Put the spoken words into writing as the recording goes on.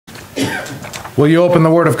Will you open the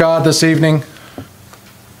Word of God this evening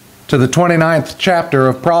to the 29th chapter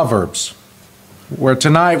of Proverbs, where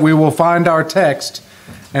tonight we will find our text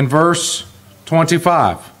in verse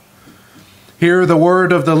 25. Here the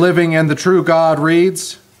word of the living and the true God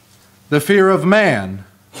reads, "The fear of man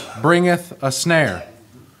bringeth a snare,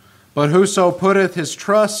 but whoso putteth his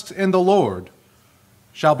trust in the Lord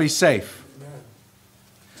shall be safe."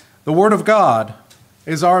 The Word of God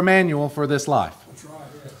is our manual for this life.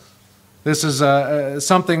 This is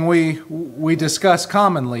something we discuss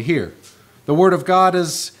commonly here. The Word of God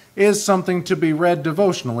is something to be read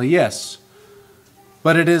devotionally, yes.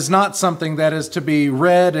 But it is not something that is to be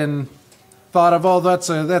read and thought of, oh, that's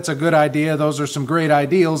a good idea, those are some great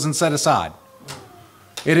ideals, and set aside.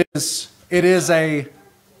 It is a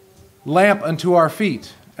lamp unto our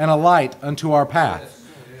feet and a light unto our path.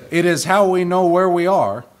 It is how we know where we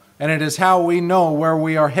are, and it is how we know where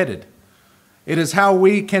we are headed. It is how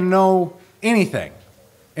we can know anything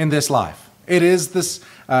in this life. It is this,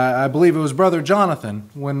 I believe it was Brother Jonathan,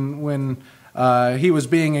 when he was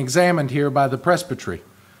being examined here by the presbytery.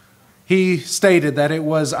 He stated that it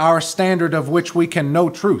was our standard of which we can know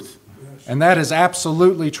truth. And that is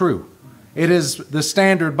absolutely true. It is the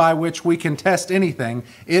standard by which we can test anything.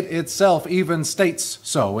 It itself even states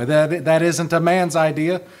so. That isn't a man's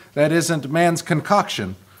idea. That isn't man's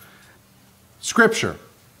concoction. Scripture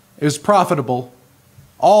is profitable,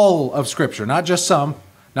 all of Scripture, not just some,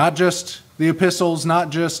 not just the epistles,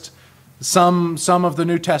 not just some of the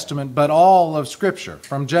New Testament, but all of Scripture,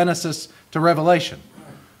 from Genesis to Revelation,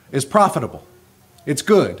 is profitable. It's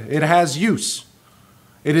good. It has use.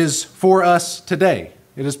 It is for us today.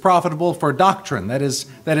 It is profitable for doctrine, that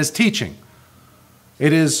is teaching.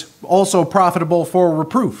 It is also profitable for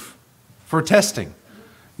reproof, for testing.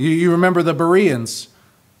 You remember the Bereans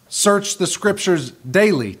searched the Scriptures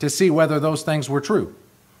daily to see whether those things were true.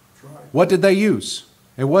 What did they use?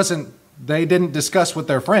 It wasn't, they didn't discuss with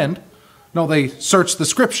their friend. No, they searched the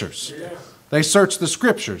Scriptures. They searched the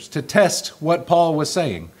Scriptures to test what Paul was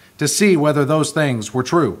saying, to see whether those things were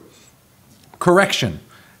true. Correction.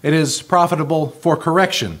 It is profitable for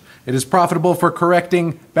correction. It is profitable for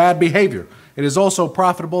correcting bad behavior. It is also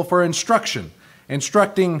profitable for instruction,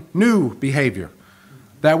 instructing new behavior,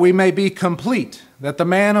 that we may be complete, that the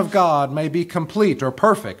man of God may be complete or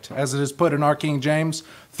perfect, as it is put in our King James,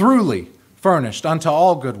 throughly furnished unto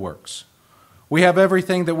all good works. We have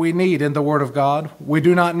everything that we need in the Word of God. We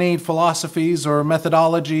do not need philosophies or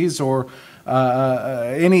methodologies or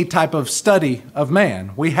any type of study of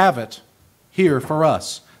man. We have it here for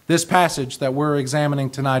us. This passage that we're examining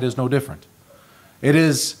tonight is no different. It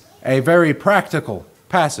is a very practical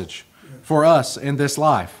passage for us in this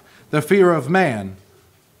life. The fear of man,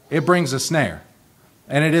 it brings a snare,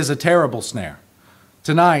 and it is a terrible snare.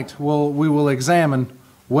 Tonight we will examine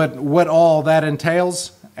what all that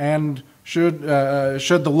entails, and should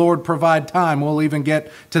the Lord provide time, we'll even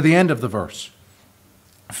get to the end of the verse.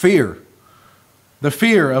 Fear. The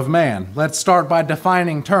fear of man. Let's start by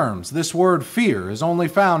defining terms. This word fear is only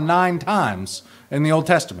found 9 times in the Old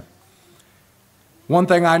Testament. One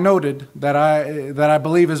thing I noted that I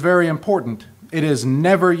believe is very important, it is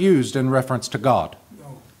never used in reference to God.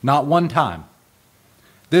 Not one time.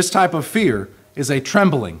 This type of fear is a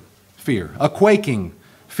trembling fear. A quaking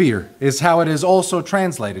fear is how it is also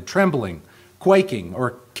translated. Trembling, quaking,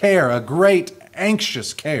 or care, a great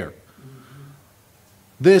anxious care.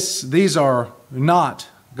 These are not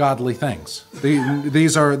godly things.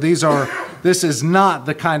 This is not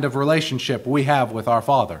the kind of relationship we have with our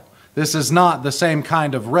Father. This is not the same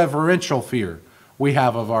kind of reverential fear we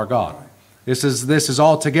have of our God. This is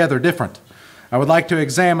altogether different. I would like to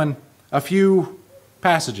examine a few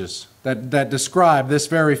passages that describe this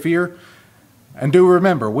very fear. And do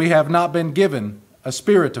remember, we have not been given a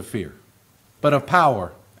spirit of fear, but of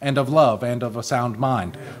power and of love and of a sound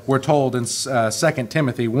mind. We're told in 2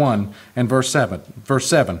 Timothy 1 and verse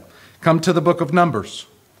 7. Come to the book of Numbers,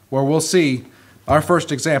 where we'll see our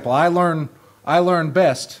first example. I learn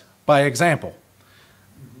best by example.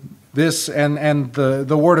 This and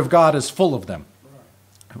the Word of God is full of them.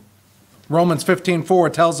 Romans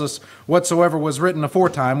 15:4 tells us, whatsoever was written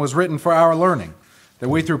aforetime was written for our learning, that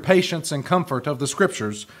we through patience and comfort of the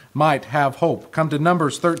Scriptures might have hope. Come to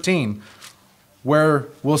Numbers 13, where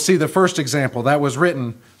we'll see the first example that was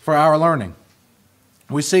written for our learning.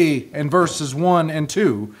 We see in verses 1 and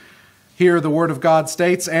 2, here the Word of God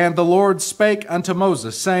states, And the Lord spake unto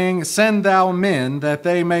Moses, saying, Send thou men, that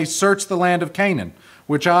they may search the land of Canaan,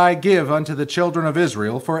 which I give unto the children of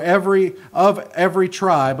Israel. For every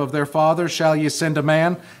tribe of their fathers shall ye send a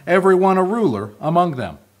man, every one a ruler among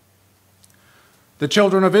them. The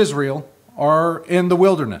children of Israel are in the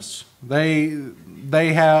wilderness. They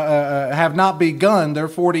have not begun their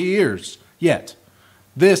 40 years yet.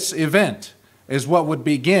 This event is what would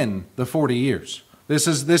begin the 40 years. This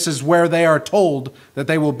is where they are told that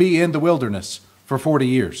they will be in the wilderness for 40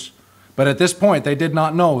 years. But at this point, they did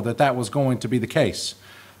not know that that was going to be the case.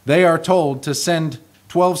 They are told to send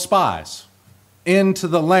 12 spies into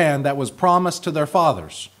the land that was promised to their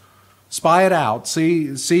fathers. Spy it out, see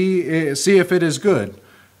if it is good,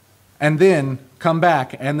 and then come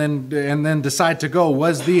back and then decide to go.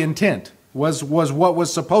 Was the intent, was what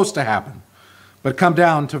was supposed to happen. But come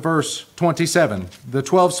down to verse 27. The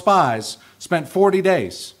 12 spies spent 40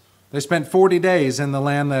 days. They spent 40 days in the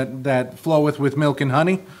land that floweth with milk and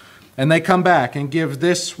honey, and they come back and give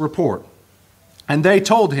this report. And they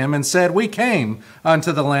told him and said, We came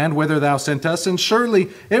unto the land whither thou sent us, and surely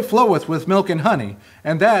it floweth with milk and honey,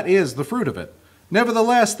 and that is the fruit of it.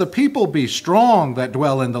 Nevertheless, the people be strong that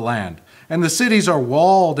dwell in the land, and the cities are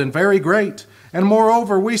walled and very great. And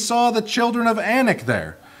moreover, we saw the children of Anak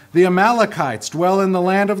there. The Amalekites dwell in the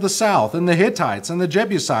land of the south, and the Hittites, and the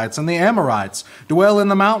Jebusites, and the Amorites dwell in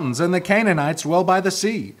the mountains, and the Canaanites dwell by the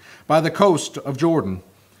sea, by the coast of Jordan.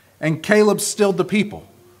 And Caleb stilled the people.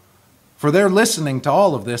 For they're listening to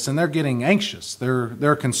all of this and they're getting anxious.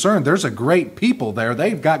 They're concerned. There's a great people there.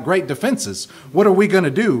 They've got great defenses. What are we going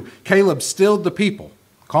to do? Caleb stilled the people.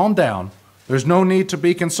 Calm down. There's no need to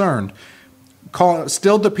be concerned.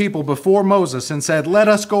 Stilled the people before Moses and said, Let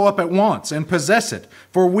us go up at once and possess it,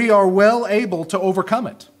 for we are well able to overcome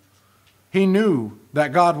it. He knew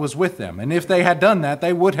that God was with them, and if they had done that,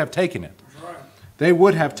 they would have taken it. They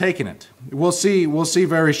would have taken it. We'll see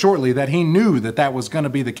very shortly that he knew that that was going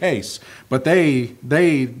to be the case, but they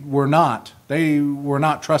were not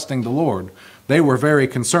trusting the Lord. They were very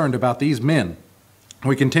concerned about these men.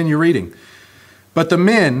 We continue reading. But the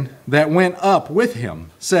men that went up with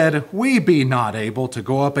him said, We be not able to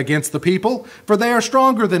go up against the people, for they are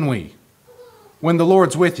stronger than we. When the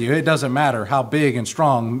Lord's with you, it doesn't matter how big and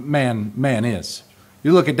strong man is.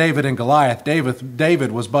 You look at David and Goliath.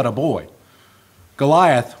 David was but a boy.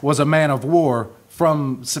 Goliath was a man of war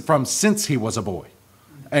from since he was a boy.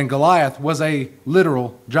 And Goliath was a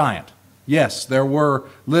literal giant. Yes, there were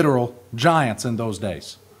literal giants in those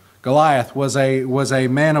days. Goliath was a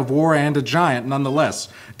man of war and a giant nonetheless.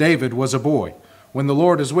 David was a boy. When the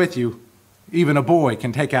Lord is with you, even a boy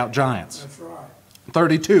can take out giants. That's right.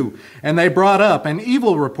 32, And they brought up an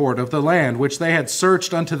evil report of the land which they had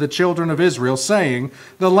searched unto the children of Israel, saying,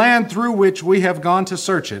 The land through which we have gone to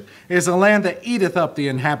search it is a land that eateth up the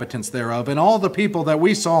inhabitants thereof, and all the people that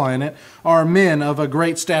we saw in it are men of a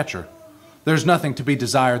great stature. There's nothing to be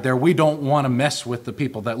desired there. We don't want to mess with the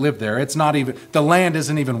people that live there. It's not even, the land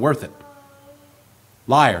isn't even worth it.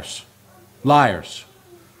 Liars. Liars.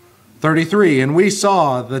 33, And we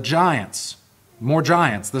saw the giants, more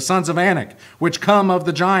giants, the sons of Anak, which come of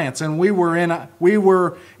the giants, and we were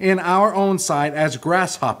in our own sight as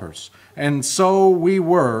grasshoppers, and so we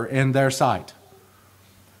were in their sight.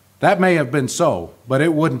 That may have been so, but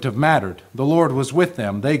it wouldn't have mattered. The Lord was with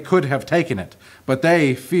them. They could have taken it, but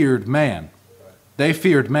they feared man. They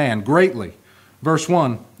feared man greatly. Verse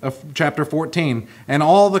 1 of chapter 14, And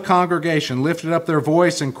all the congregation lifted up their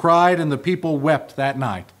voice and cried, and the people wept that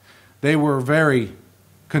night. They were very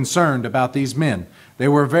concerned about these men. They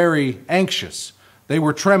were very anxious. They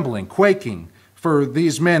were trembling, quaking for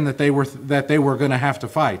these men that they were going to have to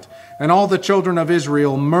fight. And all the children of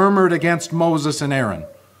Israel murmured against Moses and Aaron.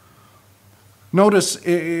 Notice,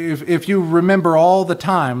 if you remember all the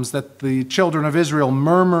times that the children of Israel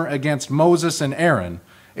murmur against Moses and Aaron,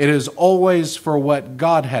 it is always for what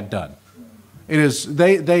God had done. It is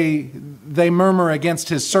they murmur against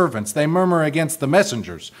his servants. They murmur against the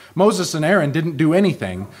messengers. Moses and Aaron didn't do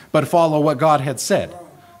anything but follow what God had said.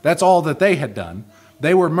 That's all that they had done.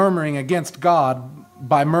 They were murmuring against God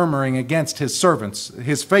by murmuring against his servants,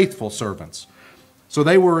 his faithful servants. So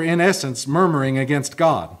they were in essence murmuring against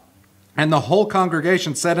God. And the whole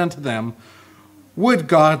congregation said unto them, Would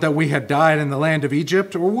God that we had died in the land of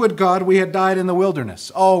Egypt, or would God we had died in the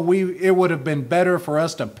wilderness? Oh, it would have been better for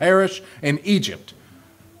us to perish in Egypt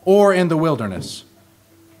or in the wilderness.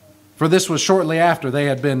 For this was shortly after they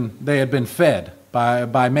had been fed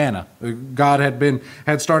by manna. God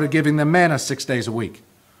had started giving them manna 6 days a week.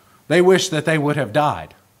 They wished that they would have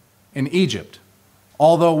died in Egypt.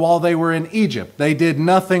 Although while they were in Egypt, they did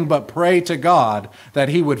nothing but pray to God that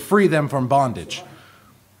he would free them from bondage.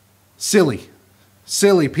 Silly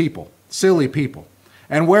people, silly people.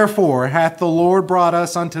 And wherefore hath the Lord brought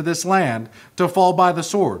us unto this land to fall by the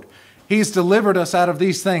sword? He's delivered us out of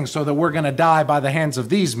these things so that we're going to die by the hands of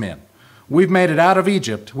these men. We've made it out of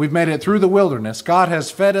Egypt. We've made it through the wilderness. God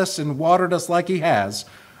has fed us and watered us like he has,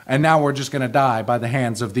 and now we're just going to die by the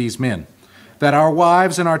hands of these men. That our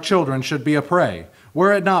wives and our children should be a prey.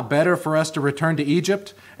 Were it not better for us to return to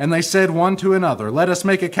Egypt? And they said one to another, let us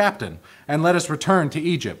make a captain, and let us return to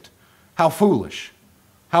Egypt. How foolish!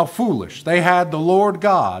 How foolish! They had the Lord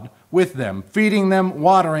God with them, feeding them,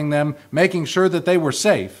 watering them, making sure that they were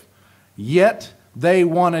safe. Yet they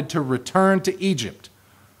wanted to return to Egypt.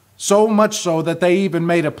 So much so that they even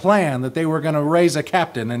made a plan that they were going to raise a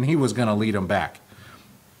captain and he was going to lead them back.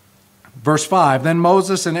 Verse 5, then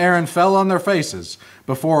Moses and Aaron fell on their faces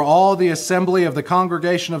before all the assembly of the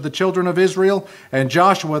congregation of the children of Israel, and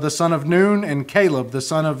Joshua the son of Nun and Caleb the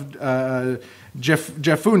son of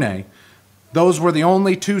Jephunneh. Those were the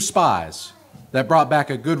only two spies that brought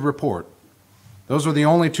back a good report. Those were the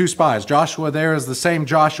only two spies. Joshua there is the same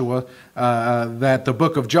Joshua that the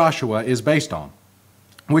book of Joshua is based on.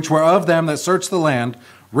 Which were of them that searched the land,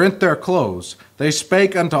 rent their clothes. They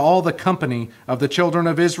spake unto all the company of the children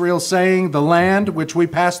of Israel, saying, the land which we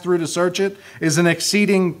passed through to search it is an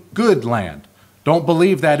exceeding good land. Don't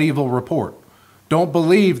believe that evil report. Don't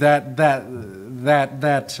believe that bad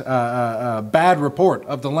report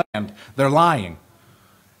of the land. They're lying.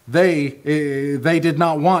 They did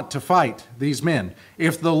not want to fight these men.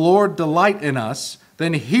 If the Lord delight in us,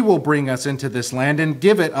 then he will bring us into this land and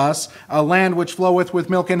give it us a land which floweth with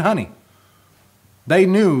milk and honey. They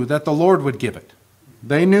knew that the Lord would give it.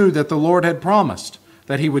 They knew that the Lord had promised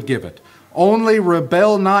that he would give it. Only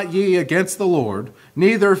rebel not ye against the Lord,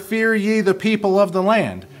 neither fear ye the people of the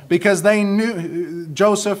land. Because they knew,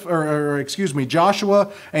 Joshua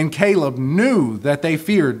and Caleb knew that they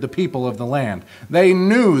feared the people of the land. They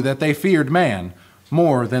knew that they feared man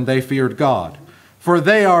more than they feared God. For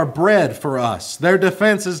they are bread for us. Their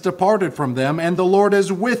defense is departed from them, and the Lord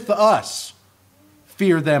is with us.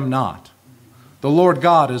 Fear them not. The Lord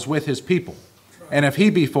God is with his people. And if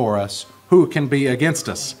he be for us, who can be against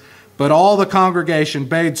us? But all the congregation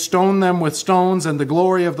bade stone them with stones, and the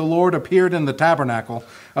glory of the Lord appeared in the tabernacle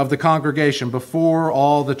of the congregation before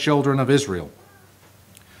all the children of Israel.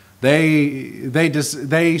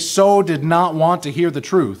 They so did not want to hear the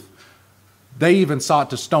truth. They even sought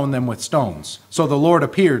to stone them with stones. So the Lord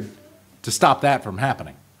appeared to stop that from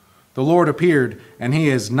happening. The Lord appeared, and he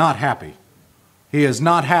is not happy. He is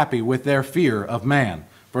not happy with their fear of man.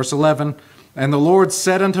 Verse 11, and the Lord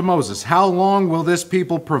said unto Moses, how long will this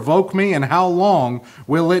people provoke me, and how long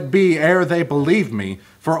will it be ere they believe me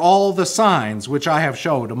for all the signs which I have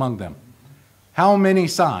showed among them? How many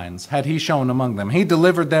signs had he shown among them? He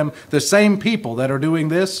delivered them, the same people that are doing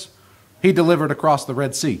this, he delivered across the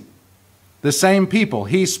Red Sea. The same people,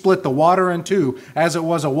 he split the water in two as it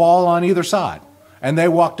was a wall on either side, and they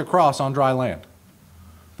walked across on dry land.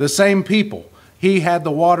 The same people, he had the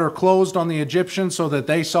water closed on the Egyptians so that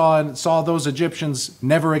they saw those Egyptians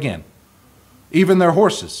never again. Even their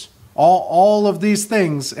horses, all of these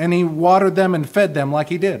things, and he watered them and fed them like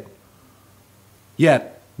he did.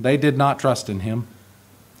 Yet they did not trust in him.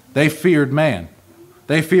 They feared man.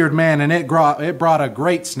 They feared man, and it brought a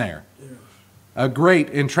great snare. A great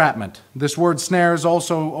entrapment. This word snare is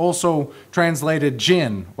also translated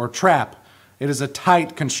jinn or trap. It is a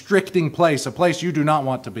tight, constricting place, a place you do not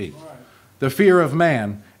want to be. The fear of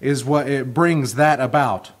man is what it brings that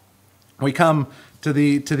about. We come to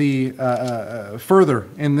the further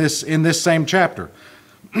in this same chapter,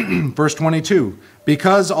 verse 22.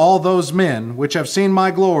 Because all those men which have seen my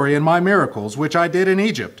glory and my miracles, which I did in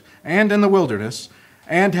Egypt and in the wilderness,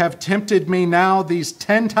 and have tempted me now these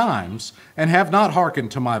 10 times, and have not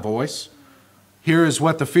hearkened to my voice. Here is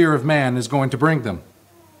what the fear of man is going to bring them.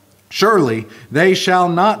 Surely they shall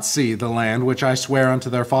not see the land which I swear unto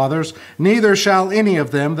their fathers, neither shall any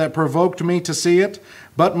of them that provoked me to see it.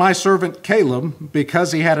 But my servant Caleb,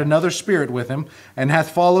 because he had another spirit with him, and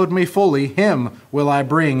hath followed me fully, him will I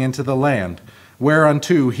bring into the land,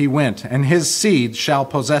 whereunto he went, and his seed shall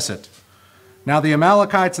possess it. Now the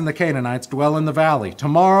Amalekites and the Canaanites dwell in the valley.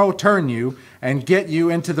 Tomorrow turn you and get you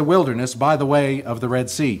into the wilderness by the way of the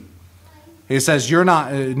Red Sea. He says,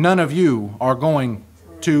 none of you are going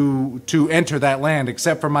to enter that land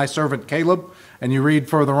except for my servant Caleb. And you read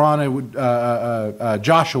further on,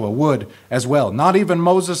 Joshua would as well. Not even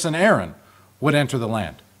Moses and Aaron would enter the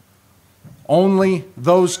land. Only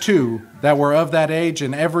those two that were of that age,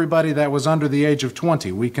 and everybody that was under the age of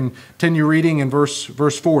 20. We continue reading in verse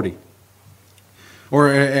 40. Or,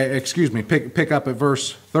 pick up at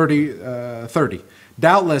verse 30.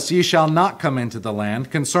 Doubtless ye shall not come into the land,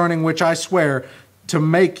 concerning which I swear to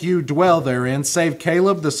make you dwell therein, save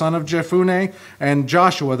Caleb the son of Jephunneh and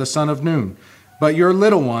Joshua the son of Nun. But your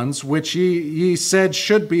little ones, which ye said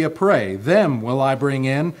should be a prey, them will I bring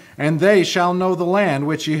in, and they shall know the land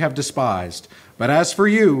which ye have despised. But as for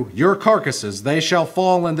you, your carcasses, they shall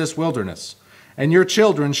fall in this wilderness. And your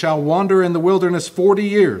children shall wander in the wilderness 40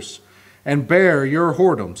 years, and bear your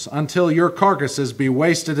whoredoms, until your carcasses be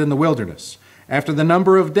wasted in the wilderness. After the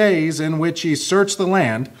number of days in which ye search the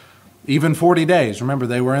land, even 40 days. Remember,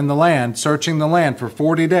 they were in the land, searching the land for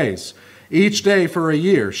 40 days. Each day for a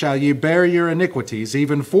year shall ye bear your iniquities,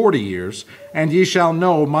 even 40 years, and ye shall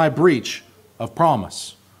know my breach of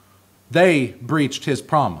promise. They breached his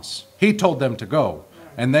promise. He told them to go,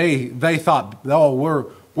 and they thought, oh,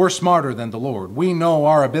 we're smarter than the Lord. We know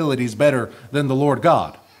our abilities better than the Lord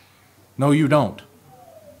God. No, you don't.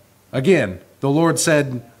 Again, the Lord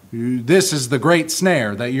said, this is the great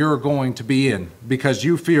snare that you're going to be in, because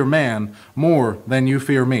you fear man more than you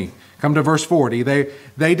fear me. Come to verse 40.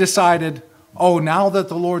 They decided, oh, now that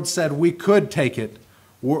the Lord said we could take it,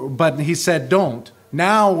 but he said don't,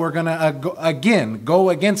 now we're going to again go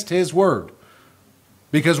against his word,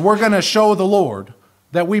 because we're going to show the Lord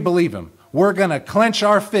that we believe him. We're going to clench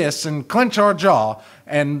our fists and clench our jaw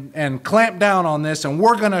and clamp down on this, and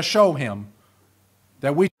we're going to show him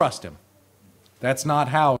that we trust him. That's not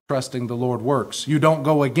how trusting the Lord works. You don't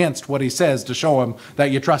go against what he says to show him that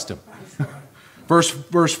you trust him.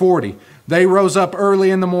 Verse 40, they rose up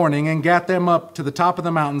early in the morning and gat them up to the top of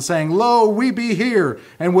the mountain, saying, Lo, we be here,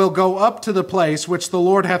 and will go up to the place which the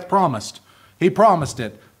Lord hath promised. He promised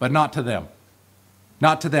it, but not to them.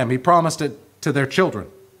 Not to them. He promised it to their children.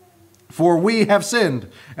 For we have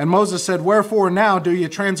sinned. And Moses said, Wherefore now do ye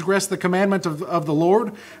transgress the commandment of the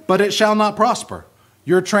Lord? But it shall not prosper.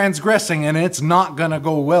 You're transgressing, and it's not going to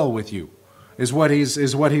go well with you. Is what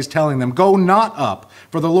he's telling them. Go not up,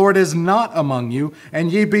 for the Lord is not among you,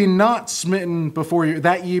 and ye be not smitten before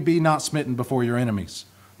your enemies.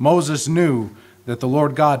 Moses knew that the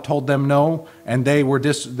Lord God told them no, and they were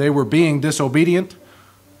being disobedient,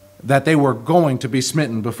 that they were going to be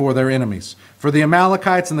smitten before their enemies. For the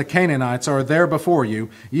Amalekites and the Canaanites are there before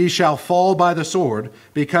you. Ye shall fall by the sword,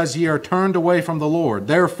 because ye are turned away from the Lord.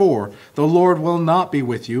 Therefore the Lord will not be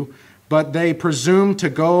with you. But they presumed to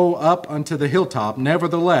go up unto the hilltop.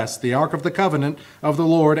 Nevertheless, the ark of the covenant of the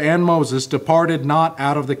Lord and Moses departed not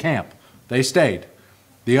out of the camp. They stayed.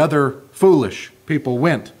 The other foolish people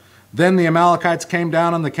went. Then the Amalekites came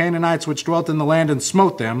down on the Canaanites which dwelt in the land, and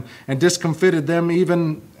smote them, and discomfited them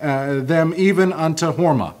even unto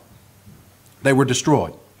Hormah. They were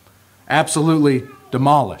destroyed, absolutely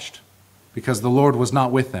demolished, because the Lord was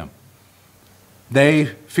not with them. They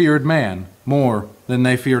feared man more than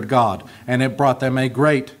they feared God, and it brought them a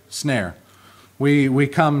great snare. We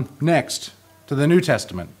come next to the New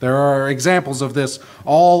Testament. There are examples of this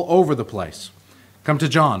all over the place. Come to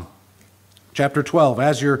John, chapter 12.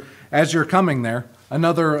 As you're coming there,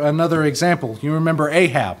 another example. You remember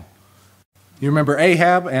Ahab. You remember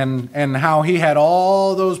Ahab and how he had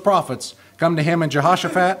all those prophets come to him and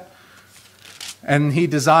Jehoshaphat, and he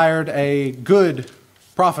desired a good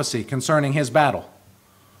prophecy concerning his battle.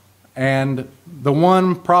 And the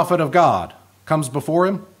one prophet of God comes before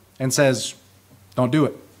him and says, don't do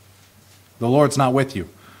it. The Lord's not with you.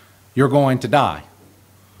 You're going to die.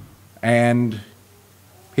 And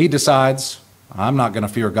he decides, I'm not going to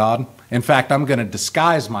fear God. In fact, I'm going to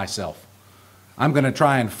disguise myself. I'm going to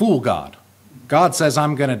try and fool God. God says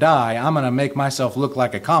I'm going to die. I'm going to make myself look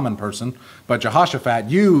like a common person. But Jehoshaphat,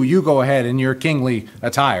 you go ahead in your kingly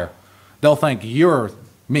attire. They'll think you're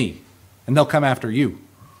me, and they'll come after you.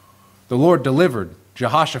 The Lord delivered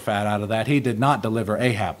Jehoshaphat out of that. He did not deliver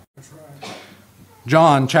Ahab.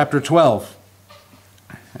 John chapter 12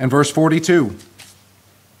 and verse 42.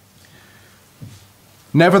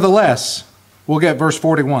 Nevertheless, we'll get verse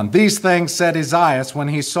 41. These things said Isaiah when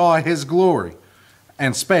he saw his glory,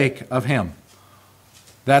 and spake of him.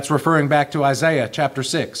 That's referring back to Isaiah chapter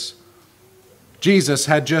 6. Jesus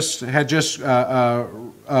had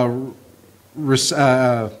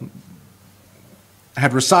recited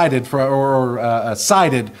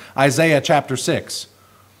cited Isaiah chapter 6.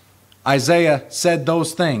 Isaiah said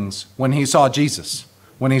those things when he saw Jesus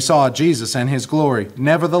and his glory.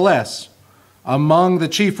 Nevertheless, among the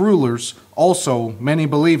chief rulers also many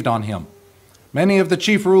believed on him. Many of the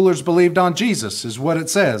chief rulers believed on Jesus, is what it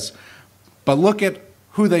says. But look at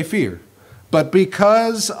who they fear. But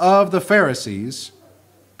because of the Pharisees,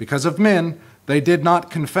 because of men, they did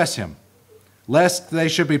not confess him, lest they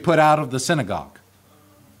should be put out of the synagogue.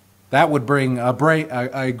 That would bring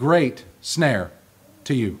a great snare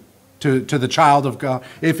to you, to the child of God.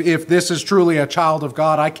 If this is truly a child of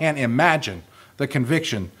God, I can't imagine the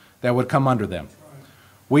conviction that would come under them.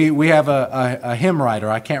 We have a hymn writer,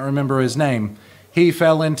 I can't remember his name. he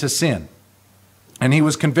fell into sin. And he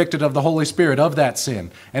was convicted of the Holy Spirit of that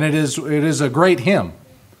sin. And it is a great hymn.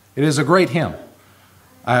 It is a great hymn.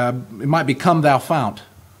 It might be Come Thou Fount.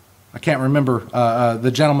 I can't remember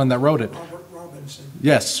the gentleman that wrote it. Robert Robinson.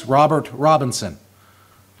 Yes, Robert Robinson.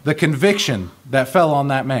 The conviction that fell on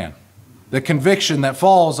that man. The conviction that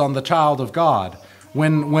falls on the child of God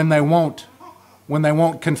when they won't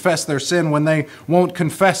confess their sin, when they won't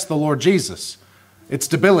confess the Lord Jesus. It's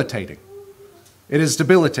debilitating. It is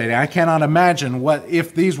debilitating. I cannot imagine what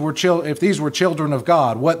if these were children of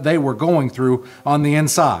God, what they were going through on the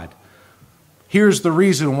inside. Here's the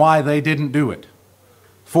reason why they didn't do it.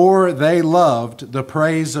 For they loved the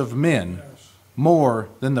praise of men more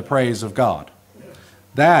than the praise of God.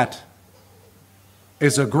 That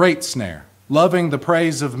is a great snare. Loving the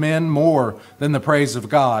praise of men more than the praise of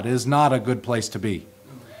God is not a good place to be.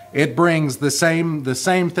 It brings the same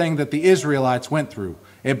thing that the Israelites went through.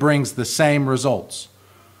 It brings the same results.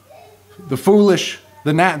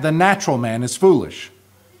 The natural man is foolish.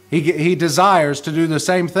 He desires to do the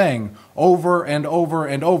same thing over and over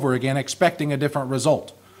and over again, expecting a different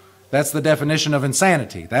result. That's the definition of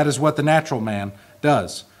insanity. That is what the natural man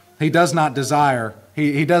does. He does not desire,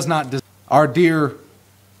 our dear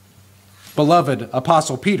beloved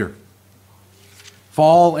Apostle Peter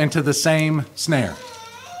fall into the same snare.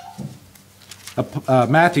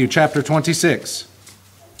 Matthew chapter 26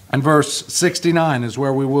 and verse 69 is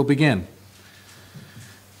where we will begin.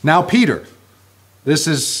 Now Peter, this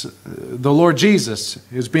is the Lord Jesus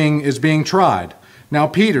is being tried. Now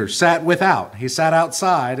Peter sat without. He sat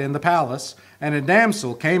outside in the palace, and a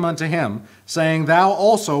damsel came unto him, saying, Thou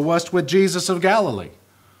also wast with Jesus of Galilee.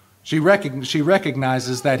 She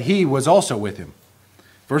recognizes that he was also with him.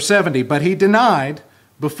 Verse 70, but he denied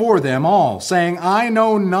before them all, saying, I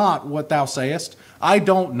know not what thou sayest. I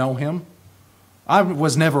don't know him. I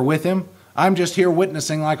was never with him. I'm just here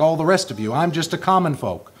witnessing like all the rest of you. I'm just a common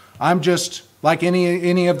folk. I'm just like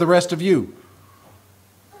any of the rest of you.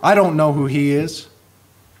 I don't know who he is.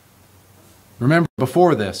 Remember,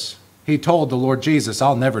 before this, he told the Lord Jesus,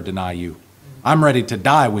 I'll never deny you. I'm ready to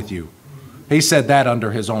die with you. He said that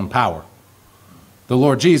under his own power. The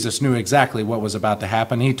Lord Jesus knew exactly what was about to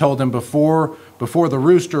happen. He told him before the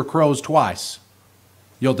rooster crows twice,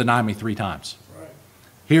 you'll deny me 3 times. Right.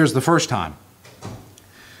 Here's the first time.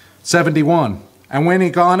 71. And when he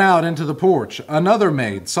gone out into the porch, another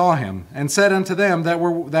maid saw him, and said unto them that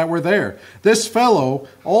were there, This fellow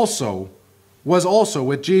also was also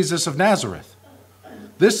with Jesus of Nazareth.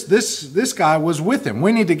 This guy was with him.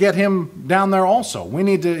 We need to get him down there also.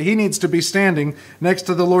 He needs to be standing next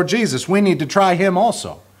to the Lord Jesus. We need to try him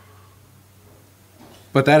also.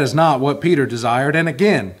 But that is not what Peter desired, and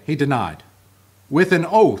again he denied. With an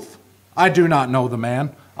oath, I do not know the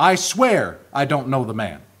man. I swear I don't know the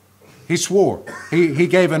man. He swore. He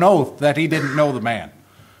gave an oath that he didn't know the man.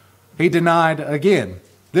 He denied again.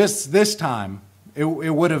 This time, it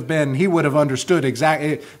would have been, he would have understood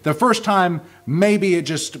exactly. The first time, maybe it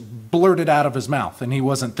just blurted out of his mouth and he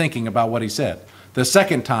wasn't thinking about what he said. The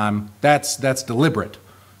second time, that's deliberate.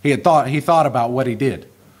 He thought about what he did.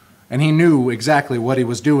 And he knew exactly what he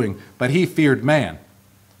was doing, but he feared man.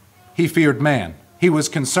 He feared man. He was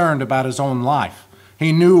concerned about his own life.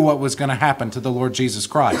 He knew what was going to happen to the Lord Jesus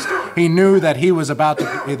Christ. He knew that he was about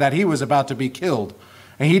to be killed,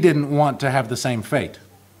 and he didn't want to have the same fate.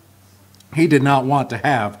 He did not want to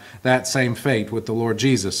have that same fate with the Lord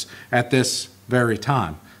Jesus at this very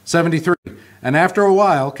time. 73. And after a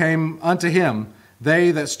while came unto him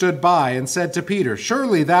they that stood by, and said to Peter,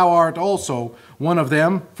 Surely thou art also one of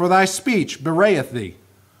them, for thy speech bewrayeth thee.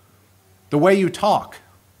 The way you talk.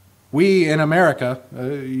 We in America,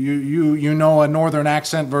 you know a northern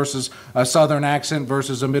accent versus a southern accent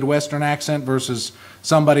versus a Midwestern accent versus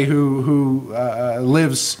somebody who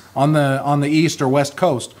lives on the east or west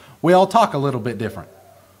coast. We all talk a little bit different.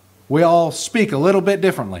 We all speak a little bit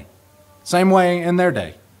differently. Same way in their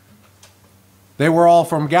day. They were all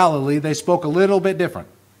from Galilee. They spoke a little bit different.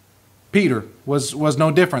 Peter was no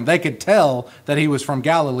different. They could tell that he was from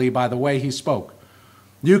Galilee by the way he spoke.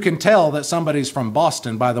 You can tell that somebody's from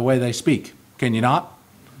Boston by the way they speak. Can you not?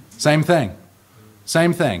 Same thing.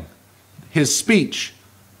 Same thing. His speech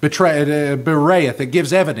bewrayeth. It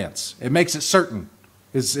gives evidence. It makes it certain,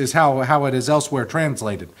 is how it is elsewhere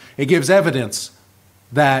translated. It gives evidence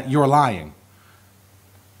that you're lying.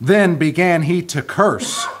 Then began he to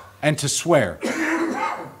curse and to swear.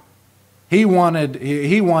 He wanted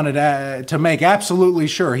to make absolutely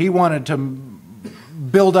sure. He wanted to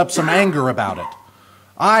build up some anger about it.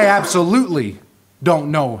 I absolutely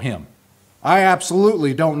don't know him. I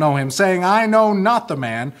absolutely don't know him, saying, I know not the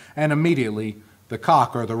man. And immediately the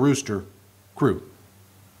cock or the rooster crew.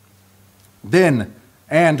 Then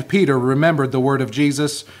and Peter remembered the word of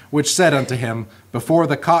Jesus, which said unto him, before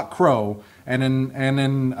the cock crow, and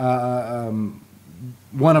in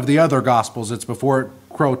one of the other Gospels, it's before it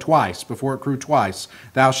crew twice,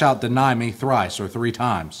 thou shalt deny me thrice or three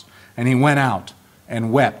times. And he went out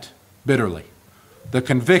and wept bitterly. The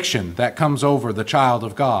conviction that comes over the child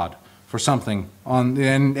of God for something,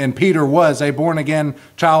 and Peter was a born-again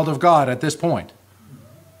child of God at this point.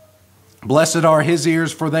 Blessed are his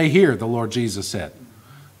ears, for they hear, the Lord Jesus said.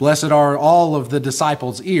 Blessed are all of the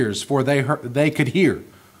disciples' ears, for they could hear.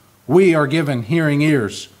 We are given hearing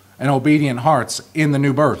ears and obedient hearts in the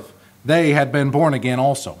new birth. They had been born again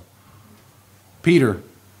also. Peter,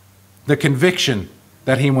 the conviction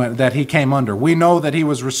that he came under. We know that he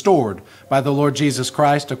was restored by the Lord Jesus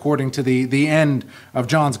Christ according to the end of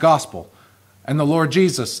John's Gospel. And the Lord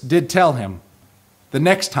Jesus did tell him, the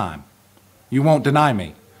next time you won't deny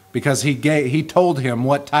me, because he told him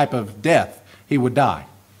what type of death he would die.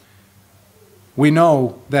 We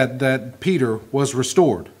know that Peter was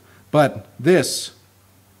restored, but this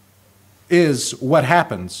is what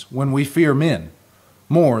happens when we fear men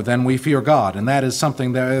more than we fear God, and that is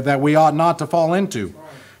something that we ought not to fall into.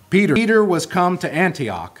 Peter was come to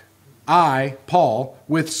Antioch. I, Paul,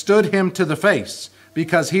 withstood him to the face,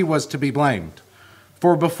 because he was to be blamed.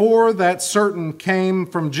 For before that certain came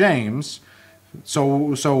from James,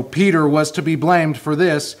 so Peter was to be blamed for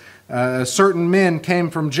this. Certain men came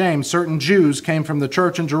from James, certain Jews came from the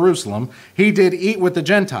church in Jerusalem. He did eat with the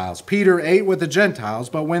Gentiles. Peter ate with the Gentiles,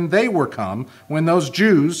 but when they were come, when those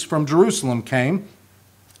Jews from Jerusalem came,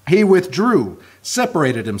 he withdrew,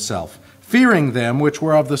 separated himself, fearing them which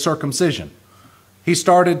were of the circumcision. He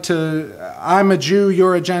started to, I'm a Jew,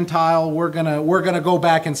 you're a Gentile, we're gonna go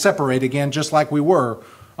back and separate again, just like we were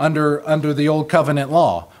under the old covenant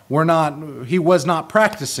law. He was not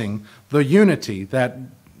practicing the unity that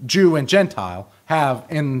Jew and Gentile have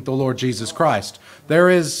in the Lord Jesus Christ. There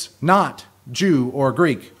is not Jew or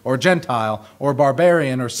Greek or Gentile or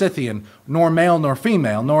barbarian or Scythian, nor male nor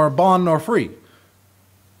female, nor bond nor free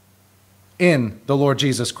in the Lord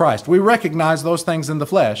Jesus Christ. We recognize those things in the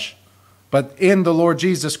flesh, but in the Lord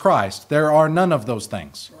Jesus Christ, there are none of those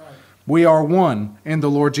things. Right. We are one in the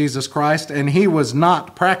Lord Jesus Christ, and he was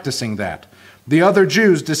not practicing that. The other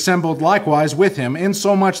Jews dissembled likewise with him,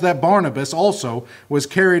 insomuch that Barnabas also was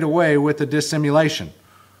carried away with the dissimulation.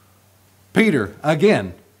 Peter,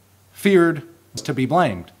 again, feared to be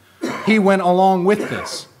blamed. He went along with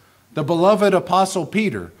this. The beloved apostle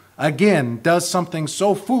Peter, again, does something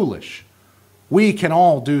so foolish. We can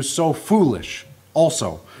all do so foolish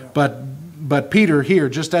also. But Peter here,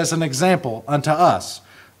 just as an example unto us,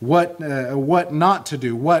 what not to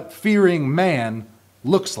do, what fearing man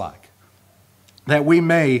looks like, that we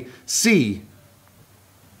may see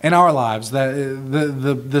in our lives that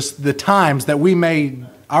the times that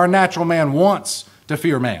our natural man wants to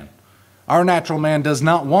fear man. Our natural man does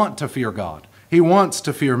not want to fear God. He wants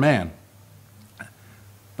to fear man.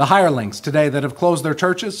 The hirelings today that have closed their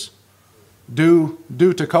churches due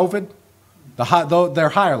to COVID, they're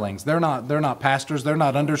hirelings. They're not pastors. They're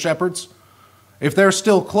not under shepherds. If they're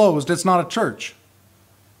still closed, it's not a church.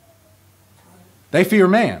 They fear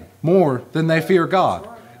man more than they fear God.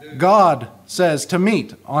 God says to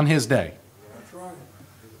meet on his day.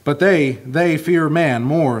 But they fear man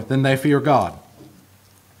more than they fear God.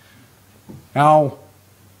 Now,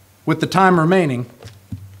 with the time remaining,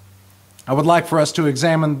 I would like for us to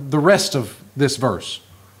examine the rest of this verse,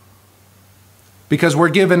 because we're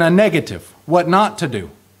given a negative, what not to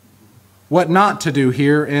do. What not to do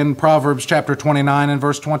here in Proverbs chapter 29 and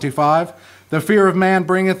verse 25. The fear of man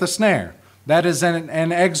bringeth a snare. That is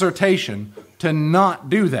an exhortation to not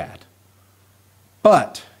do that.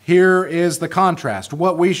 But here is the contrast.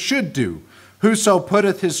 What we should do. Whoso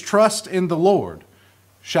putteth his trust in the Lord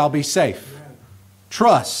shall be safe. Amen.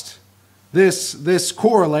 Trust. This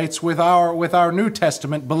correlates with our New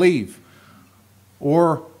Testament believe,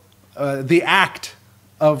 or the act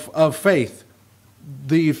of faith.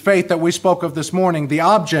 The faith that we spoke of this morning, the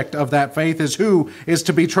object of that faith is who is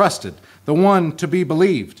to be trusted, the one to be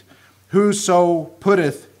believed. Whoso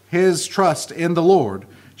putteth his trust in the Lord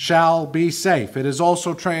shall be safe. It is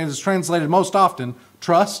also translated most often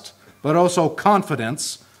trust, but also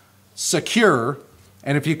confidence, secure.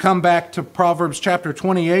 And if you come back to Proverbs chapter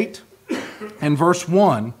 28 and verse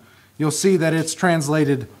 1, you'll see that it's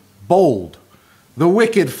translated bold. The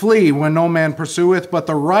wicked flee when no man pursueth, but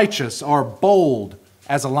the righteous are bold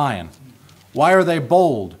as a lion. Why are they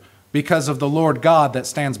bold? Because of the Lord God that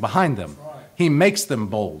stands behind them. He makes them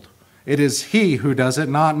bold. It is he who does it,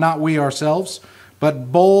 not we ourselves,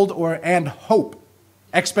 but bold and hope,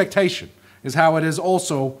 expectation. is how it is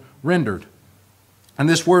also rendered. And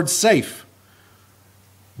this word safe,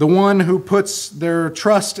 the one who puts their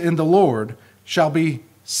trust in the Lord shall be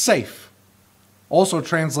safe. Also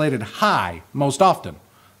translated high most often.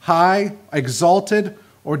 High, exalted,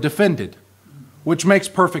 or defended, which makes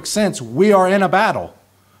perfect sense. We are in a battle.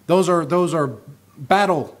 Those are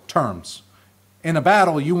battle terms. In a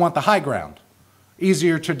battle, you want the high ground.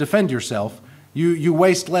 Easier to defend yourself. You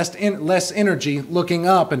waste less energy looking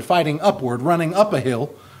up and fighting upward, running up a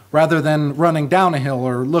hill, rather than running down a hill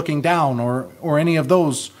or looking down or any of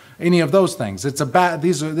those things.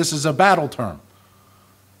 This is a battle term.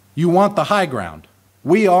 You want the high ground.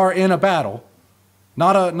 We are in a battle,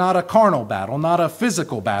 not a carnal battle, not a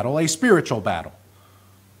physical battle, a spiritual battle.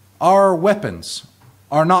 Our weapons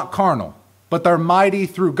are not carnal, but they're mighty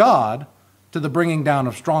through God to the bringing down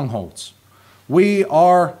of strongholds. We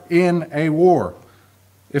are in a war.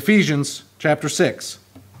 Ephesians chapter 6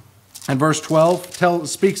 and verse 12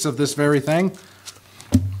 speaks of this very thing.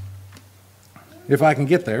 If I can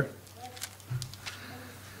get there.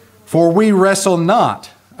 For we wrestle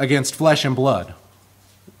not against flesh and blood.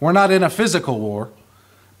 We're not in a physical war,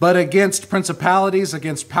 but against principalities,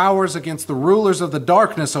 against powers, against the rulers of the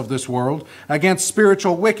darkness of this world, against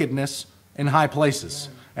spiritual wickedness in high places.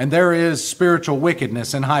 And there is spiritual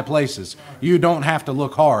wickedness in high places. You don't have to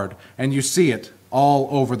look hard, and you see it all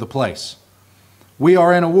over the place. We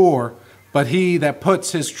are in a war, but he that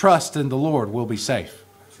puts his trust in the Lord will be safe.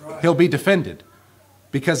 He'll be defended,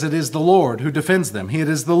 because it is the Lord who defends them. It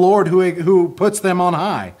is the Lord who puts them on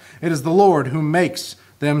high. It is the Lord who makes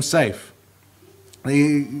them safe.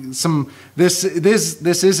 This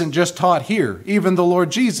isn't just taught here. Even the Lord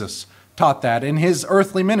Jesus taught that in his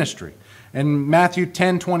earthly ministry. In Matthew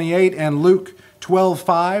 10:28 and Luke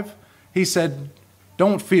 12:5, he said,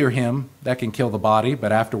 "Don't fear him that can kill the body,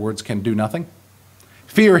 but afterwards can do nothing.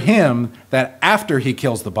 Fear him that after he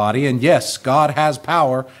kills the body," and yes, God has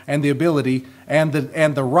power and the ability and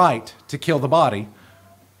the right to kill the body,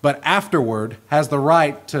 but afterward has the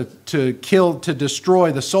right to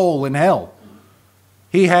destroy the soul in hell.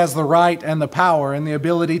 He has the right and the power and the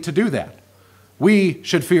ability to do that. We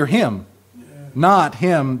should fear him, not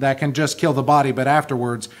him that can just kill the body but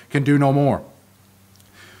afterwards can do no more.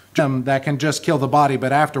 Him that can just kill the body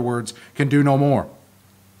but afterwards can do no more.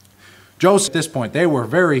 Joseph, at this point, they were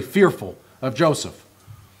very fearful of Joseph.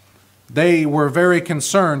 They were very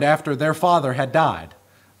concerned after their father had died,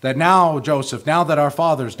 that now Joseph, now that our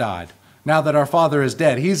father's died, now that our father is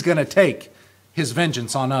dead, he's going to take his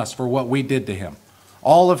vengeance on us for what we did to him.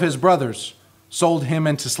 All of his brothers sold him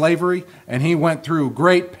into slavery, and he went through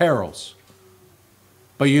great perils.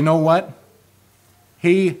 But you know what?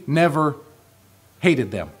 He never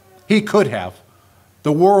hated them. He could have.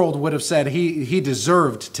 The world would have said he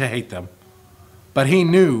deserved to hate them. But he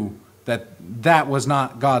knew that that was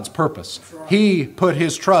not God's purpose. He put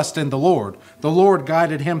his trust in the Lord. The Lord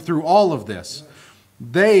guided him through all of this.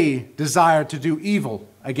 They desired to do evil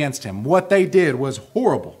against him. What they did was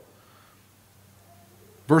horrible.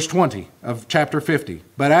 Verse 20 of chapter 50.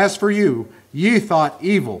 But as for you, ye thought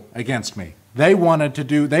evil against me. They wanted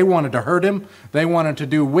to hurt him. They wanted to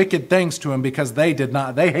do wicked things to him because they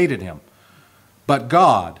hated him. But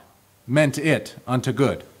God meant it unto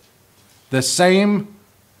good. The same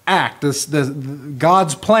act,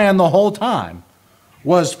 God's plan the whole time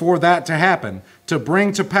was for that to happen, to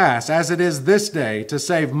bring to pass, as it is this day, to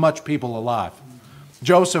save much people alive.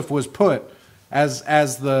 Joseph was put as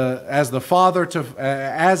a father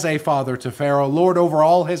to Pharaoh, lord over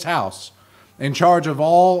all his house, in charge of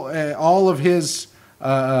all of his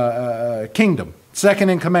kingdom, second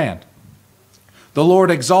in command. The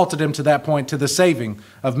Lord exalted him to that point, to the saving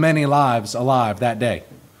of many lives alive that day.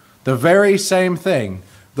 The very same thing,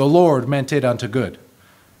 the Lord meant it unto good.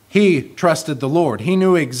 He trusted the Lord. He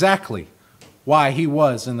knew exactly why he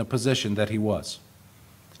was in the position that he was.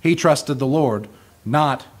 He trusted the Lord,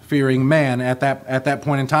 not fearing man at that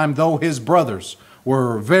point in time, though his brothers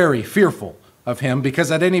were very fearful of him,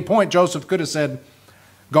 because at any point Joseph could have said,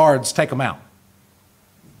 "Guards, take him out."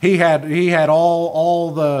 He had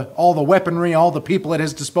all the weaponry, all the people at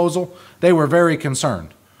his disposal. They were very concerned.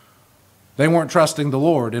 They weren't trusting the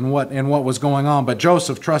Lord in what was going on, but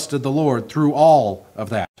Joseph trusted the Lord through all of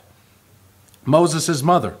that. Moses'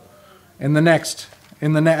 mother, the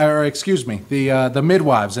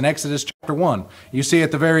midwives in Exodus chapter 1. You see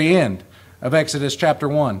at the very end of Exodus chapter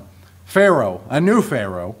 1, Pharaoh, a new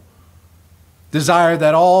Pharaoh, desired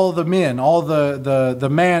that all the men, all the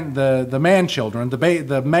man children,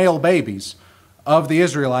 the male babies of the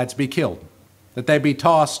Israelites be killed, that they be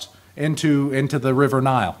tossed into the river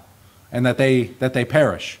Nile, and that they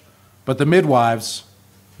perish. But the midwives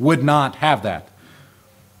would not have that.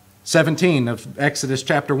 17 of Exodus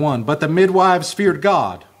chapter 1. But the midwives feared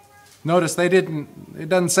God. Notice it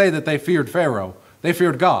doesn't say that they feared Pharaoh. They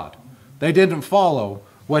feared God. They didn't follow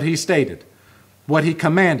what he stated, what he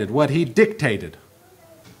commanded, what he dictated.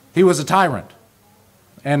 He was a tyrant.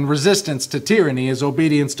 And resistance to tyranny is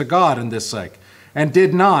obedience to God in this sake. And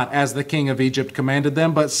did not, as the king of Egypt commanded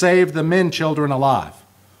them, but saved the men children alive.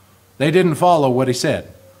 They didn't follow what he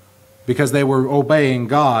said because they were obeying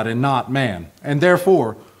God and not man. And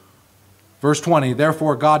therefore, verse 20,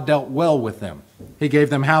 therefore God dealt well with them. He gave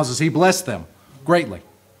them houses. He blessed them greatly.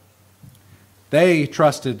 They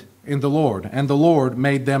trusted in the Lord, and the Lord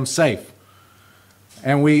made them safe.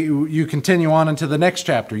 And you continue on into the next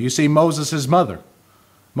chapter. You see Moses' mother.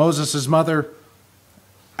 Moses' mother,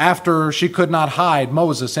 after she could not hide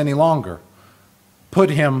Moses any longer,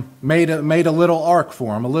 made a little ark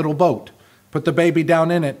for him, a little boat, put the baby down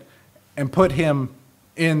in it, and put him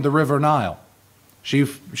in the river Nile. She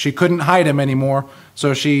couldn't hide him anymore,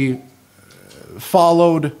 so she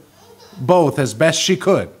followed both as best she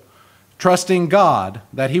could, trusting God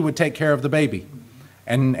that he would take care of the baby.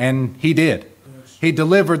 And he did. He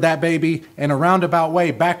delivered that baby in a roundabout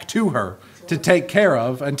way back to her to take care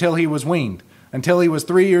of until he was weaned. Until he was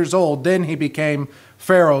 3 years old, then he became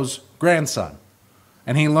Pharaoh's grandson.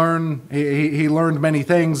 And he learned many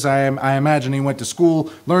things. I imagine he went to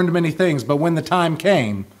school, learned many things. But when the time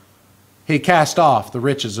came, he cast off the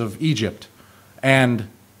riches of Egypt and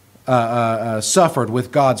suffered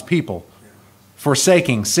with God's people,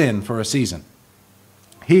 forsaking sin for a season.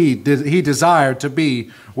 He desired to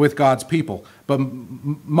be with God's people. But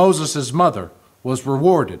Moses' mother was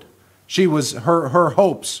rewarded. Her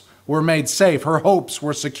hopes were made safe. Her hopes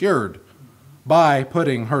were secured by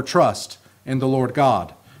putting her trust in the Lord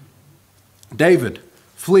God. David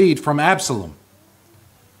fled from Absalom.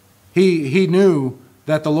 He knew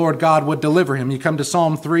that the Lord God would deliver him. You come to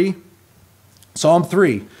Psalm 3. Psalm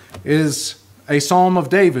 3 is a psalm of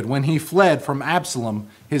David when he fled from Absalom,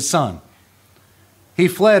 his son. He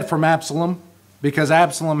fled from Absalom because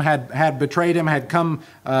Absalom had betrayed him, had come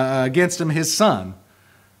against him, his son.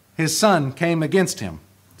 His son came against him.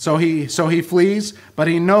 So he flees, but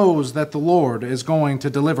he knows that the Lord is going to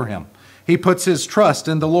deliver him. He puts his trust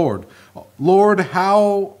in the Lord. Lord,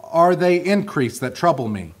 how are they increased that trouble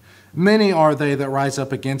me? Many are they that rise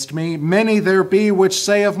up against me. Many there be which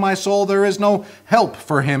say of my soul, there is no help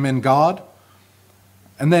for him in God.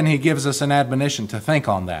 And then he gives us an admonition to think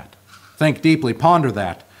on that. Think deeply, ponder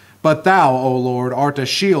that. But thou, O Lord, art a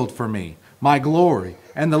shield for me, my glory,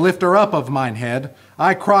 and the lifter up of mine head.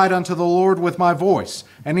 I cried unto the Lord with my voice,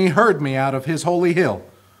 and he heard me out of his holy hill.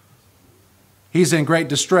 He's in great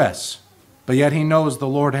distress, but yet he knows the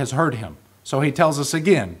Lord has heard him. So he tells us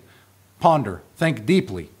again, ponder, think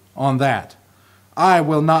deeply on that. I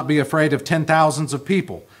will not be afraid of 10,000s of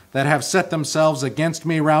people that have set themselves against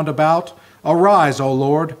me round about. Arise, O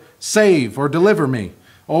Lord, save or deliver me,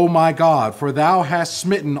 O my God, for thou hast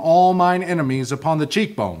smitten all mine enemies upon the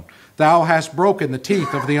cheekbone. Thou hast broken the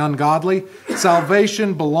teeth of the ungodly.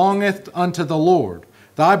 Salvation belongeth unto the Lord.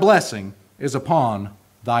 Thy blessing is upon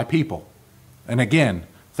thy people. And again,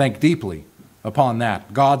 think deeply upon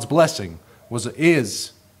that. God's blessing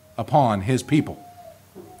is upon his people.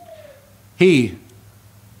 He,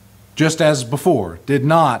 just as before, did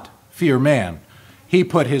not fear man. He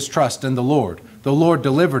put his trust in the Lord. The Lord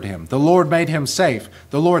delivered him. The Lord made him safe.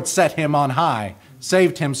 The Lord set him on high,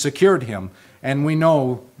 saved him, secured him. And we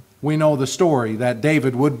know the story that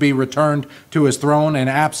David would be returned to his throne and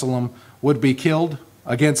Absalom would be killed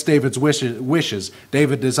against David's wishes.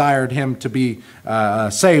 David desired him to be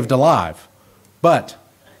saved alive. But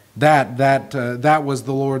that was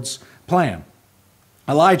the Lord's plan.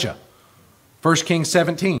 Elijah, 1 Kings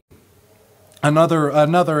 17,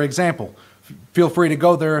 another example. Feel free to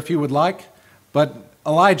go there if you would like. But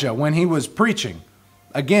Elijah, when he was preaching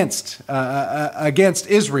against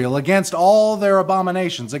Israel, against all their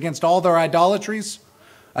abominations, against all their idolatries,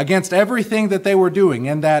 against everything that they were doing,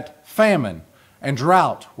 and that famine and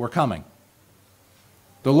drought were coming,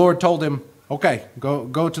 the Lord told him, okay,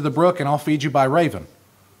 go to the brook and I'll feed you by raven.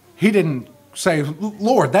 He didn't say,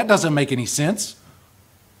 Lord, that doesn't make any sense.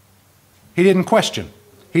 He didn't question.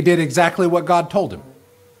 He did exactly what God told him.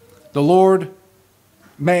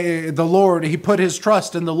 He put his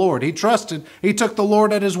trust in the Lord. He took the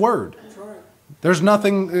Lord at his word. There's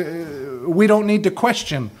nothing, we don't need to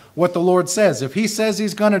question what the Lord says. If he says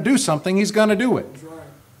he's going to do something, he's going to do it.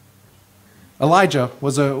 Elijah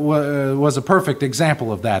was a perfect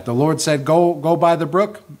example of that. The Lord said, go by the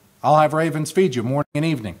brook, I'll have ravens feed you morning and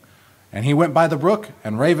evening. And he went by the brook,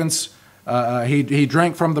 and ravens, he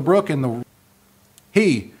drank from the brook, and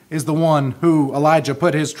He is the one who Elijah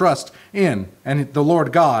put his trust in, and the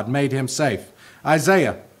Lord God made him safe.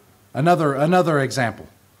 Isaiah, another example.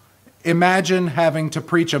 Imagine having to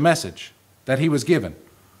preach a message that he was given.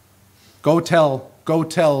 Go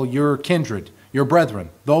tell your kindred, your brethren,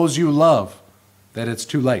 those you love, that it's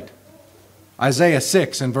too late. Isaiah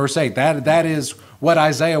 6 and verse 8, that is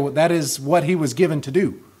what he was given to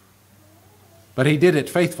do. But he did it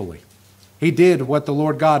faithfully. He did what the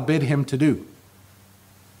Lord God bid him to do.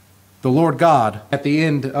 The Lord God, at the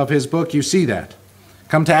end of his book, you see that.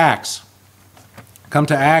 Come to Acts. Come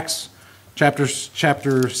to Acts chapter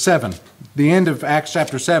 7. The end of Acts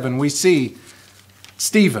chapter 7, we see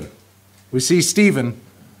Stephen. We see Stephen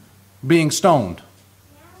being stoned.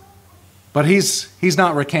 But he's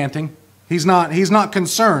not recanting. He's not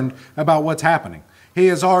concerned about what's happening. He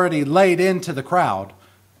has already laid into the crowd,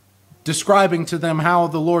 describing to them how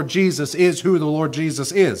the Lord Jesus is who the Lord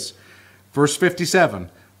Jesus is. Verse 57,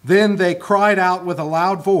 then they cried out with a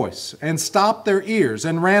loud voice and stopped their ears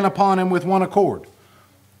and ran upon him with one accord.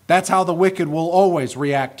 That's how the wicked will always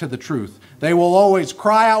react to the truth. They will always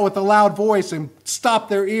cry out with a loud voice and stop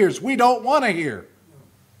their ears. We don't want to hear.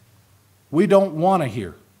 We don't want to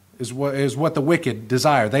hear is what the wicked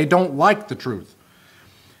desire. They don't like the truth.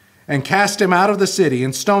 And cast him out of the city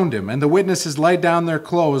and stoned him. And the witnesses laid down their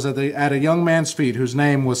clothes at a young man's feet whose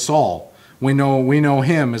name was Saul. We know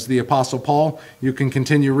him as the Apostle Paul. You can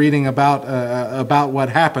continue reading about what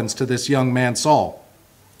happens to this young man Saul.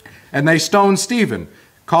 And they stoned Stephen,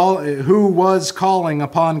 who was calling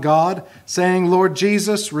upon God, saying, Lord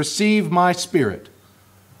Jesus, receive my spirit.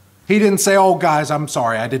 He didn't say, oh guys, I'm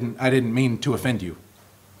sorry, I didn't mean to offend you.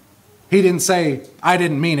 He didn't say, I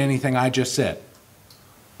didn't mean anything I just said.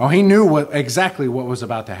 Oh, he knew exactly what was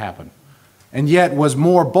about to happen, and yet was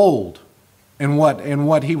more bold in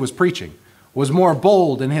what he was preaching, was more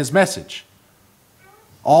bold in his message.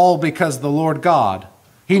 All because the Lord God,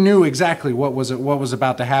 he knew exactly what was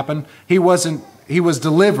about to happen. He was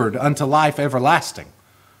delivered unto life everlasting.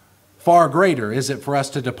 Far greater is it for us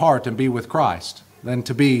to depart and be with Christ than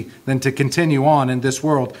to continue on in this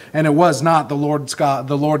world. And it was not the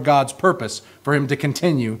Lord God's purpose for him to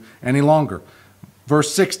continue any longer.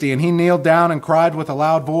 Verse 60, and he kneeled down and cried with a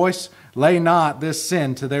loud voice, lay not this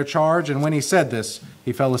sin to their charge. And when he said this,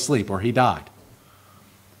 he fell asleep, or he died.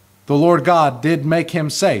 The Lord God did make him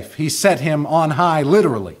safe. He set him on high,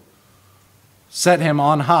 literally. Set him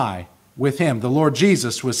on high with him. The Lord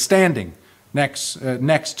Jesus was standing next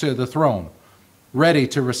to the throne, ready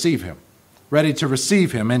to receive him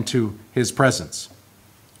into his presence.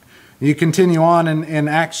 You continue on in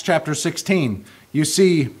Acts chapter 16. You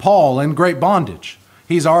see Paul in great bondage.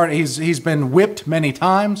 He's been whipped many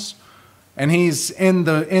times, and he's in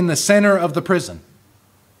the center of the prison.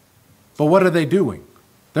 But what are they doing?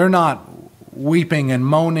 They're not weeping and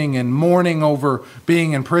moaning and mourning over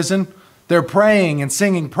being in prison. They're praying and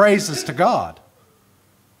singing praises to God.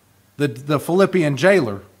 The Philippian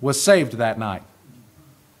jailer was saved that night.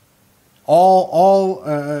 The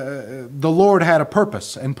Lord had a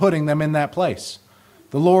purpose in putting them in that place.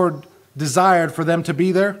 The Lord desired for them to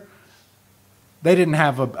be there. They didn't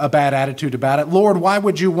have a bad attitude about it. Lord, why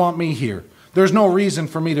would you want me here? There's no reason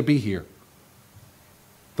for me to be here.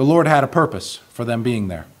 The Lord had a purpose for them being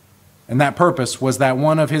there. And that purpose was that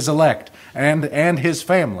one of his elect and his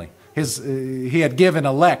family. He had given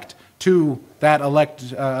elect to that elect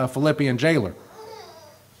Philippian jailer,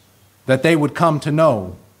 that they would come to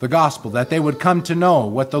know the gospel, that they would come to know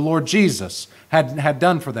what the Lord Jesus had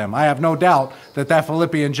done for them. I have no doubt that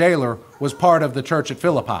Philippian jailer was part of the church at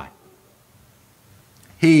Philippi.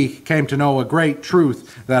 He came to know a great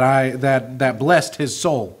truth that blessed his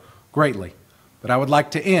soul greatly. But I would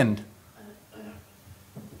like to end.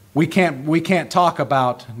 We can't talk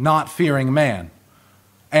about not fearing man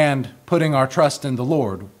and putting our trust in the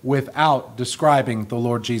Lord without describing the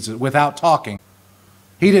Lord Jesus, without talking.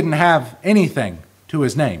 He didn't have anything to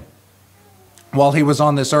his name while he was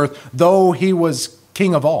on this earth. Though he was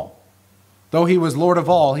king of all, though he was Lord of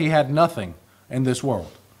all, he had nothing in this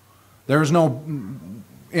world. There's no,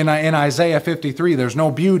 in Isaiah 53, there's no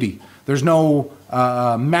beauty, there's no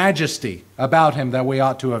majesty about him that we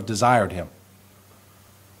ought to have desired him.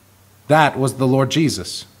 That was the Lord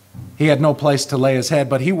Jesus. He had no place to lay his head,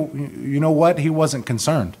 but you know what? He wasn't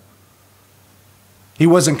concerned. He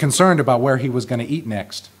wasn't concerned about where he was going to eat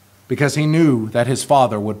next, because he knew that his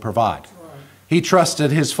Father would provide. He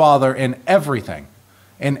trusted his Father in everything.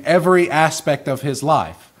 In every aspect of his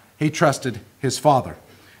life, he trusted his Father.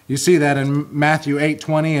 You see that in Matthew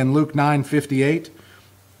 8:20 and Luke 9:58.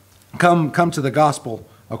 Come to the gospel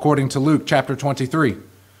according to Luke chapter 23.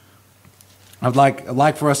 I'd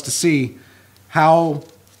like for us to see how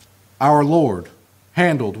our Lord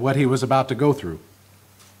handled what he was about to go through.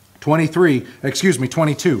 22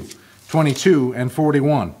 and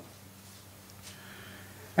 41.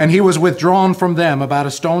 And he was withdrawn from them about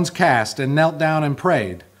a stone's cast, and knelt down and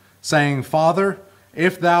prayed, saying, Father,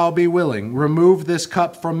 if thou be willing, remove this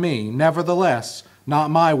cup from me. Nevertheless, not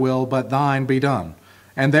my will, but thine be done.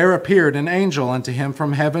 And there appeared an angel unto him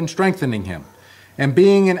from heaven, strengthening him. And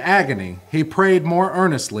being in agony, he prayed more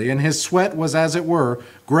earnestly, and his sweat was as it were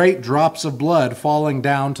great drops of blood falling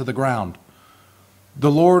down to the ground.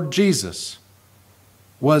 The Lord Jesus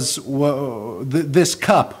was this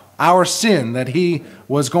cup, our sin that he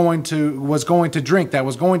was going to drink, that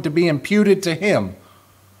was going to be imputed to him.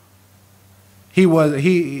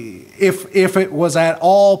 If it was at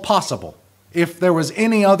all possible, if there was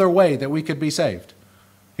any other way that we could be saved,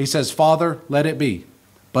 he says, Father, let it be.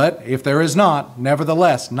 But if there is not,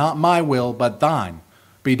 nevertheless, not my will, but thine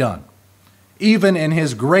be done. Even in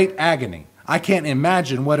his great agony, I can't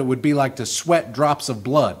imagine what it would be like to sweat drops of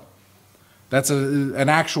blood. That's an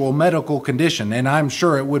actual medical condition, and I'm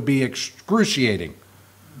sure it would be excruciating.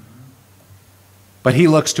 But he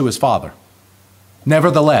looks to his Father.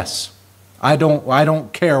 Nevertheless, I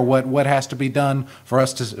don't care what has to be done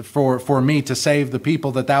for me to save the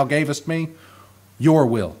people that thou gavest me. Your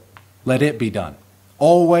will, let it be done.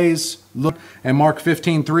 Always look. And Mark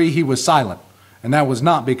 15:3, he was silent, and that was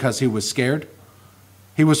not because he was scared.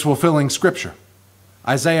 He was fulfilling Scripture.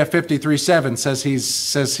 Isaiah 53:7 says he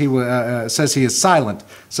is silent.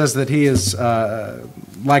 Says that he is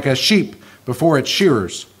like a sheep before its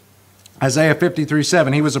shearers. Isaiah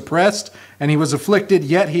 53:7, he was oppressed and he was afflicted,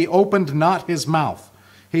 yet he opened not his mouth.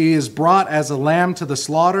 He is brought as a lamb to the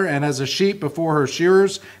slaughter, and as a sheep before her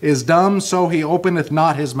shearers is dumb, so he openeth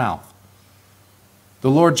not his mouth. The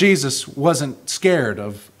Lord Jesus wasn't scared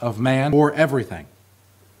of man or everything.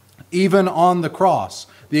 Even on the cross,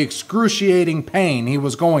 the excruciating pain he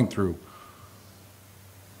was going through,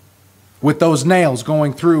 with those nails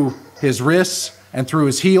going through his wrists and through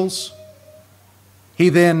his heels, he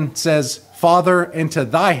then says, Father, into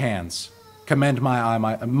thy hands commend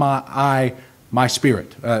my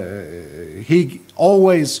spirit. He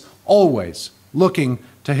always looking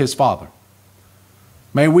to his Father.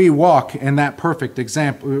 May we walk in that perfect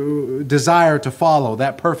example, desire to follow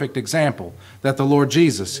that perfect example that the Lord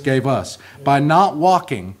Jesus gave us, by not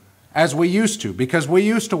walking as we used to, because we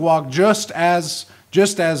used to walk just as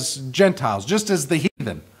Gentiles, just as the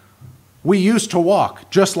heathen. We used to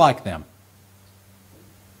walk just like them.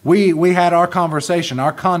 We had our conversation,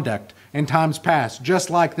 our conduct in times past, just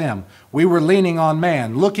like them. We were leaning on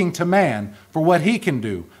man, looking to man for what he can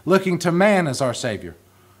do, looking to man as our Savior,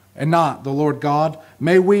 and not the Lord God.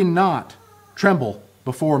 May we not tremble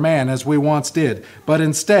before man as we once did, but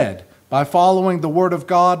instead, by following the Word of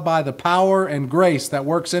God, by the power and grace that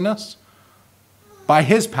works in us, by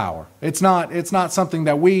His power. It's not something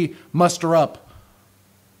that we muster up,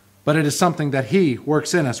 but it is something that He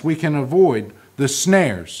works in us. We can avoid the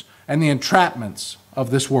snares and the entrapments of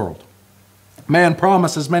this world. Man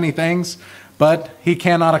promises many things, but he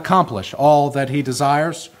cannot accomplish all that he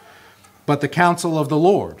desires. But the counsel of the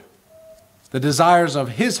Lord, the desires of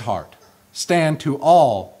His heart, stand to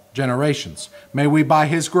all generations. May we, by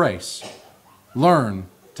His grace, learn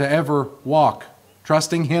to ever walk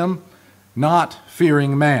trusting Him, not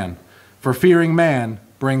fearing man. For fearing man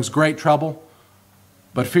brings great trouble,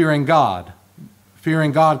 but fearing God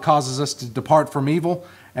causes us to depart from evil.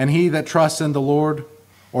 And he that trusts in the Lord,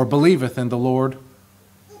 or believeth on the Lord,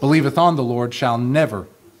 shall never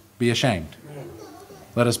be ashamed.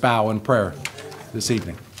 Let us bow in prayer this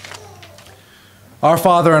evening. Our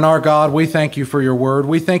Father and our God, we thank you for your word.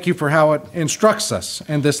 We thank you for how it instructs us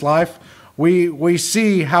in this life. We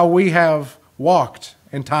see how we have walked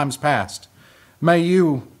in times past. May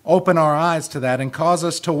you open our eyes to that and cause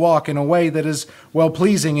us to walk in a way that is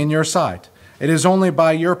well-pleasing in your sight. It is only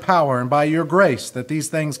by your power and by your grace that these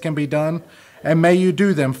things can be done, and may you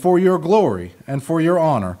do them for your glory and for your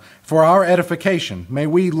honor, for our edification. May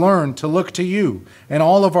we learn to look to you in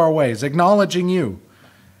all of our ways, acknowledging you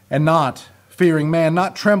and not fearing man,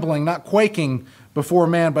 not trembling, not quaking before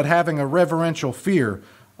man, but having a reverential fear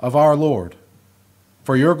of our Lord.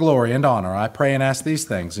 For your glory and honor, I pray and ask these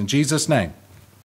things in Jesus' name.